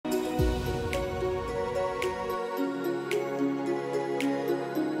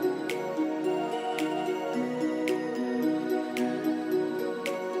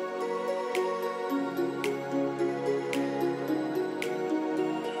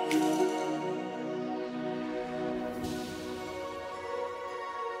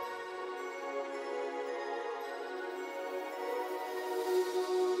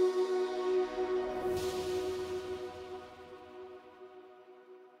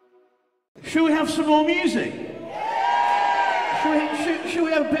Should we have some more music? Should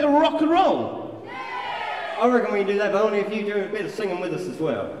we have a bit of rock and roll? I reckon we can do that, but only if you do a bit of singing with us as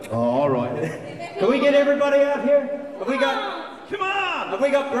well. Oh, all right. Can we get everybody out here? Have we got... Come on! Have we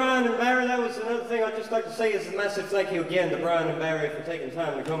got Brian and Barry? That was another thing I'd just like to say is a massive thank you again to Brian and Barry for taking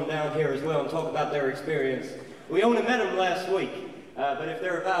time to come down here as well and talk about their experience. We only met them last week, but if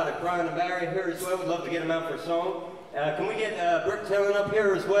they're about it, Brian and Barry here as well, we'd love to get them out for a song. Can we get Brooke Telling up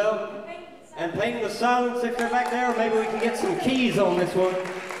here as well? And Painting the Silence if they're back there, or maybe we can get some keys on this one.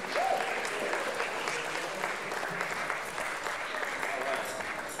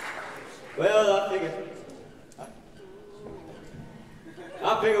 Well,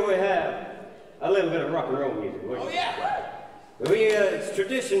 I figure we have a little bit of rock and roll music. Oh, yeah! It's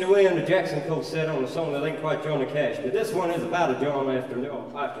tradition to end a Jax Co set on a song that ain't quite Johnny Cash, but this one is about a John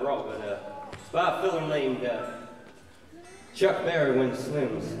after all, but it's by a fella named Chuck Berry when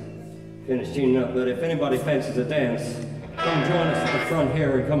Slim's finished tuning up. But if anybody fancies a dance, come join us at the front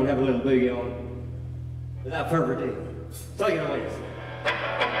here and come and have a little boogie on. Without further ado, take it away.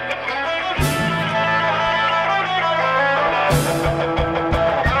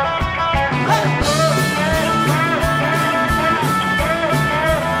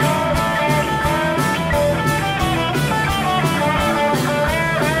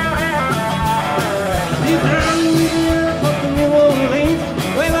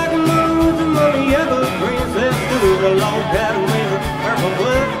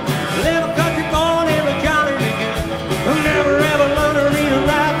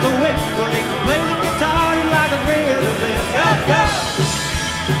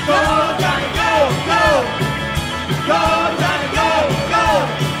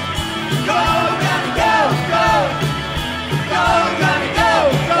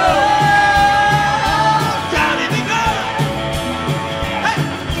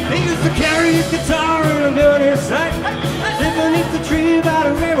 Guitar and a gun in sight. Sit beneath the tree by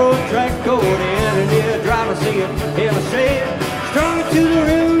the railroad track, going in and near driving seat in a shed. Strung it to the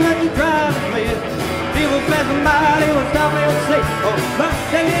rhythm that the driver played. People passing by, they would stop and say, oh, but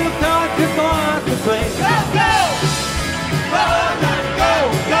they never thought you're going to play. Go, go! Go, Johnny, go,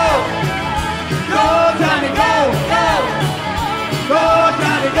 go! Go, Johnny, go, go! Go,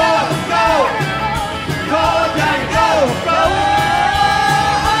 Johnny, go, go! Go, Johnny, go, go!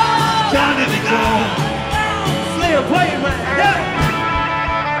 Johnny the Go! Slayer, play it, man!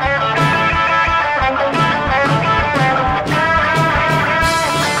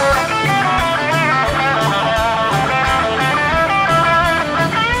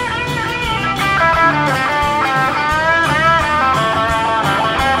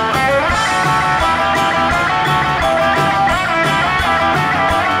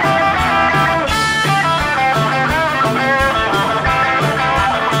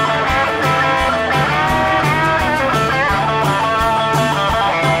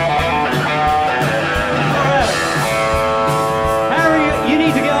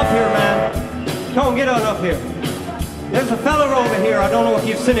 Yeah. There's a fella over here, I don't know if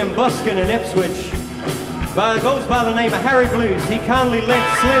you've seen him busking in Ipswich, but it goes by the name of Harry Blues. He kindly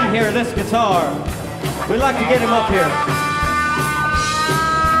lent Slim here this guitar. We'd like to get him up here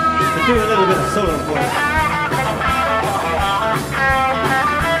to do a little bit of soloing for us.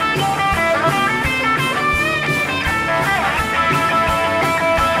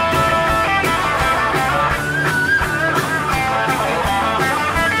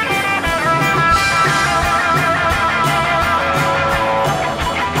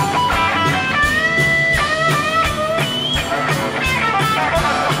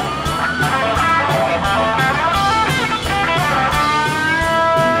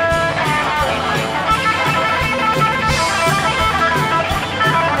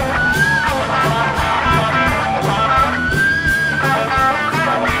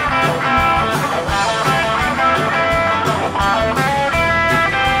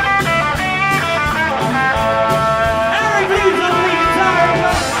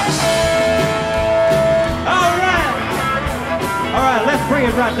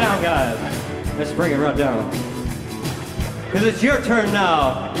 Right down, guys. Let's bring it right down. Because it's your turn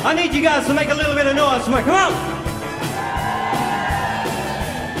now. I need you guys to make a little bit of noise. Come on.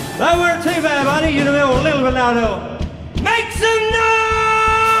 That weren't too bad, but I need you to make a little bit now, though. Make some noise!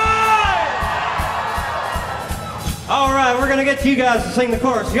 All right, we're going to get you guys to sing the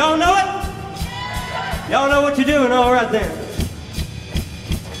chorus. Y'all know it? Y'all know what you're doing? All right, then.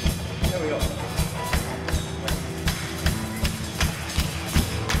 Here we go.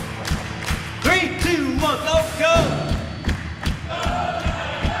 3, 2, 1, let's go!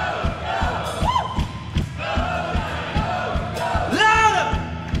 Louder!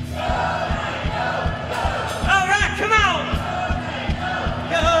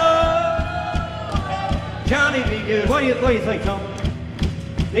 do you think, Tom?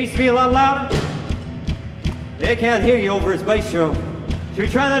 Needs to be a lot louder? They can't hear you over his bass drum. Should we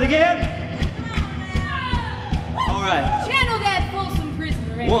try that again? All right. Channel that Folsom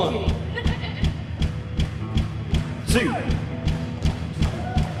prisoner energy. 1, 2.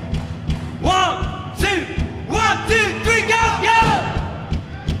 1, 2, 1, 2, 3, go, go!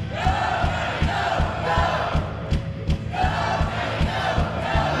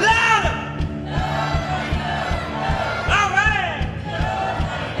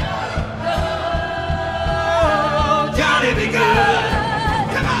 Be good.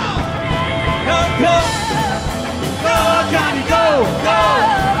 Come on. Go, go. Go, Johnny, go, go.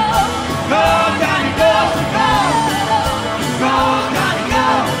 Go, Johnny, go, go. Go, Johnny, go,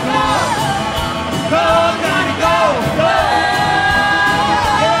 go. Go, Johnny, go, go.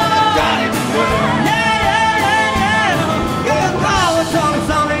 Johnny, be good. Yeah, yeah, yeah, yeah. Good power,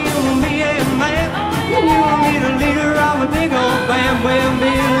 something, you and me, and man. You and me, the leader of a big old band. Where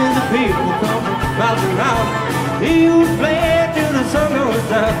millions of people come from miles around. He'll play till the sun goes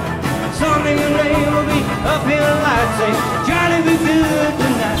down. Sunday and rain will be up in the lights. Say, Johnny, be good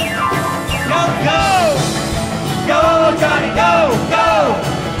tonight. Go, go, go, Johnny, go, go.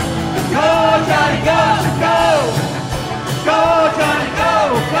 Go, Johnny, go, go. Go, Johnny,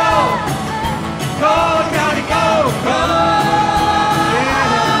 go, go. Go, Johnny, go, go.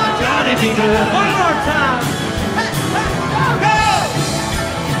 Yeah, Johnny, be good. One more time. Go,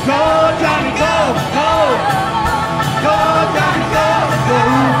 go, Johnny, go, go. Go, Johnny, go, go.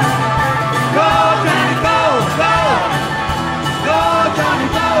 Go, Johnny, go, go. Go, Johnny,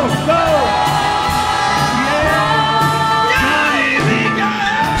 go, go. Yeah, Johnny, be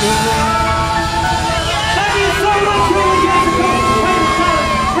good. Thank you so much, Jax Co.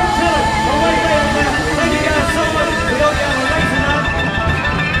 Brooke Telling. Thank you guys so much for going down the late tonight.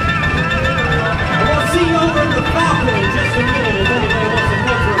 And we'll see you over at the Falcon in just a minute if anybody wants to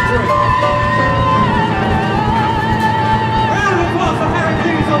come for a drink.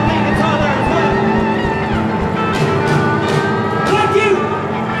 Thank you,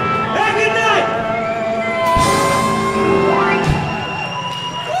 and good night.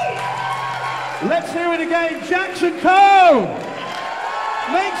 Let's hear it again. Jax Co.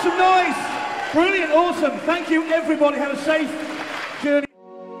 Make some noise. Brilliant, awesome. Thank you, everybody. Have a safe